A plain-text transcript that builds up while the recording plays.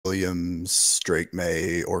Williams, Drake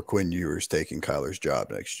May, or Quinn Ewers taking Kyler's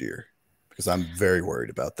job next year? Because I'm very worried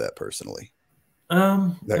about that personally.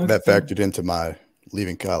 That factored into my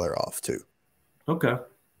leaving Kyler off too. Okay.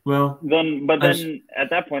 Well, then at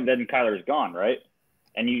that point, then Kyler's gone, right?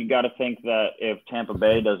 And you got to think that if Tampa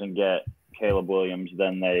Bay doesn't get Caleb Williams,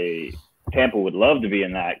 then Tampa would love to be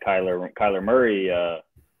in that Kyler Murray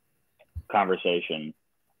conversation.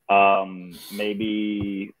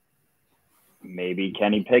 Maybe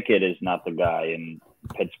Kenny Pickett is not the guy in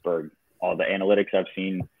Pittsburgh. All the analytics I've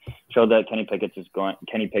seen show that Kenny Pickett is going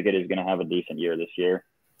to have a decent year this year.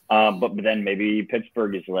 But then maybe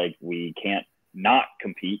Pittsburgh is like, we can't not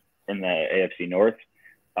compete in the AFC North.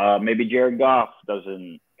 Maybe Jared Goff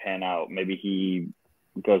doesn't pan out. Maybe he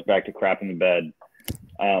goes back to crap in the bed.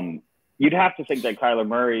 You'd have to think that Kyler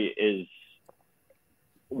Murray is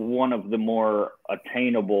one of the more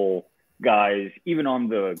attainable guys, even on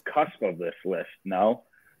the cusp of this list. No,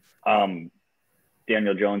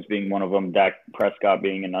 Daniel Jones being one of them, Dak Prescott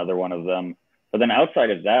being another one of them. But then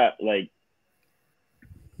outside of that, like,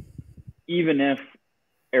 even if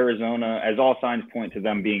Arizona, as all signs point to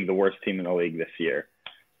them being the worst team in the league this year,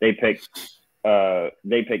 they pick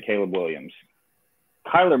Caleb Williams.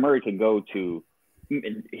 Kyler Murray could go to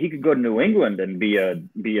New England and be a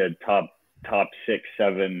top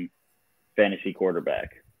 6-7 fantasy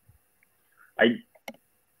quarterback.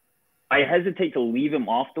 I hesitate to leave him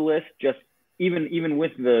off the list, just even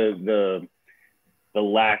with the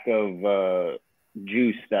lack of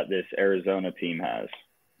juice that this Arizona team has.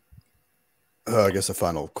 I guess a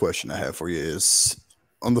final question I have for you is,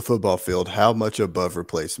 on the football field, how much above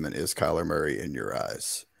replacement is Kyler Murray in your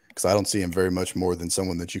eyes? Because I don't see him very much more than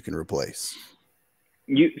someone that you can replace.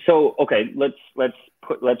 Let's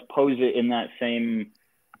pose it in that same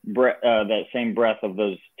breath of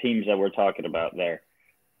those teams that we're talking about there.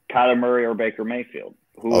 Kyler Murray or Baker Mayfield?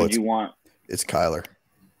 Who would you want? It's Kyler.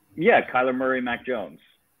 Yeah, Kyler Murray, Mac Jones.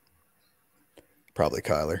 Probably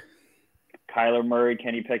Kyler. Kyler Murray,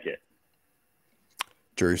 Kenny Pickett.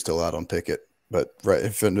 Jury's still out on Pickett, but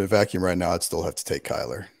if in a vacuum right now, I'd still have to take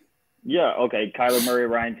Kyler. Yeah, okay. Kyler Murray,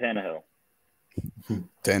 Ryan Tannehill.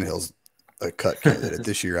 Tannehill's a cut candidate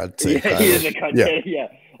this year. I'd say Kyler. He is a cut candidate. Yeah.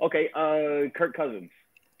 Okay. Kirk Cousins.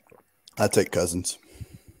 I'd take Cousins.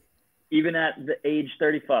 Even at the age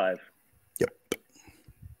 35. Yep.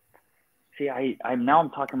 See, I'm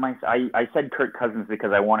talking I said Kirk Cousins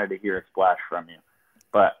because I wanted to hear a splash from you,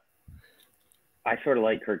 but I sort of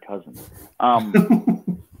like Kirk Cousins.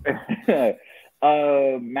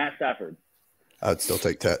 Matt Stafford. I'd still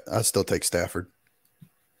take Stafford.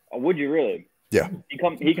 Would you really? Yeah.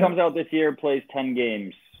 He comes out this year, plays 10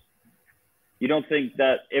 games. You don't think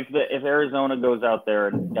that if Arizona goes out there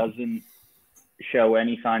and doesn't show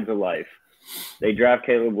any signs of life, they draft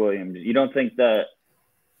Caleb Williams, you don't think that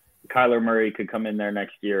Kyler Murray could come in there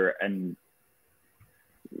next year and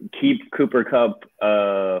keep Cooper Kupp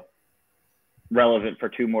relevant for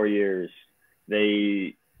 2 more years?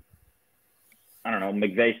 I don't know,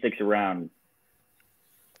 McVay sticks around.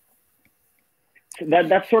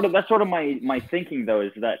 That's sort of my thinking, though,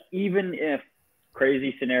 is that even if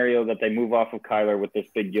crazy scenario that they move off of Kyler with this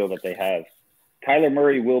big deal that they have, Kyler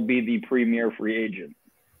Murray will be the premier free agent.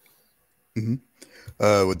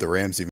 Mm-hmm. Would the Rams even